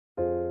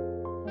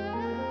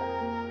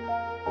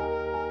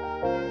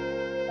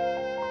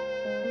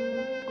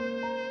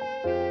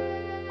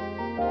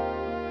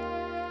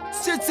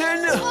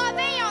Santana.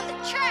 Lov3 on the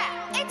track.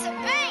 It's a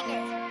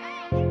banger.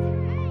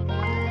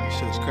 This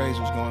shit's crazy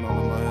what's going on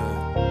in my head.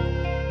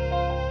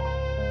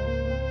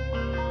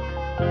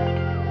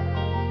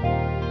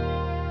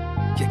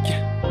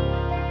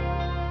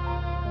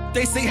 Yeah.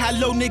 They say how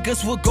low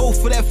niggas will go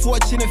for that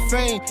fortune and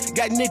fame.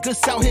 Got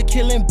niggas out here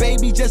killing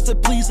baby just to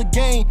please a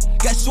game.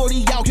 Got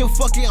shorty out here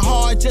fucking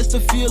hard just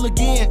to feel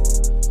again.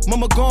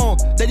 Mama gone,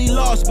 daddy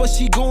lost, but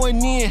she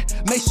going in.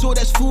 Make sure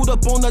there's food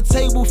up on the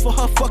table for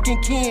her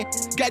fucking kin.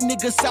 Got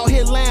niggas out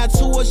here lying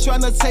to her,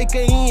 trying to take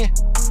her in.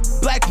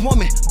 Black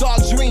woman,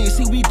 dark dreams,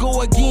 here we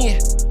go again.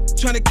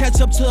 Trying to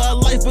catch up to her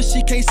life, but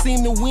she can't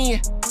seem to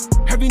win.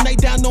 Every night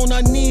down on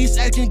her knees,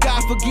 asking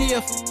God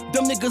forgive.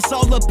 Them niggas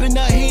all up in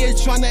her head,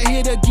 trying to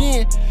hit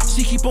again.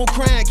 She keep on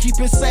crying,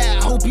 keeping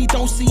sad, hope he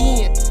don't see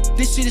in.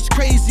 This shit is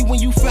crazy when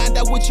you find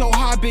out what your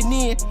heart been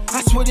in.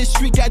 I swear this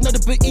street got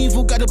nothing but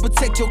evil, gotta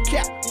protect your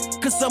cap.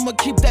 Cause I'ma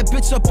keep that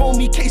bitch up on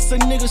me, case a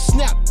nigga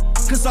snap.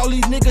 Cause all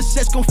these niggas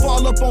just gon'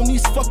 fall up on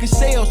these fucking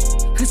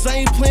shells. Cause I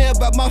ain't playing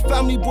about my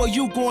family, boy,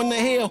 you going to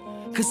hell.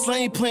 Cause I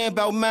ain't playing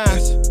about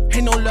mines.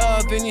 Ain't no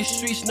love in these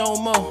streets no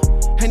more.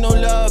 Ain't no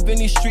love in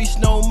these streets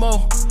no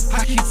more.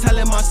 I keep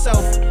telling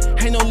myself,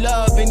 ain't no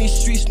love in these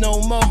streets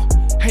no more.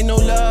 Ain't no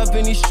love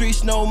in these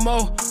streets no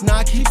more. Nah,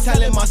 I keep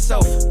telling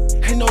myself,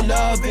 ain't no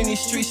love in these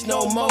streets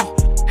no more.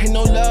 Ain't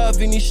no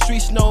love in these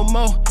streets no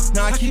more.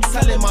 Nah, I keep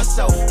telling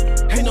myself,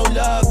 ain't no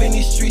love in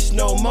these streets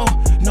no more.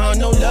 Nah,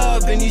 no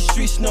love in these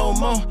streets no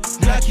more.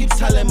 Nah, I keep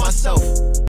telling myself.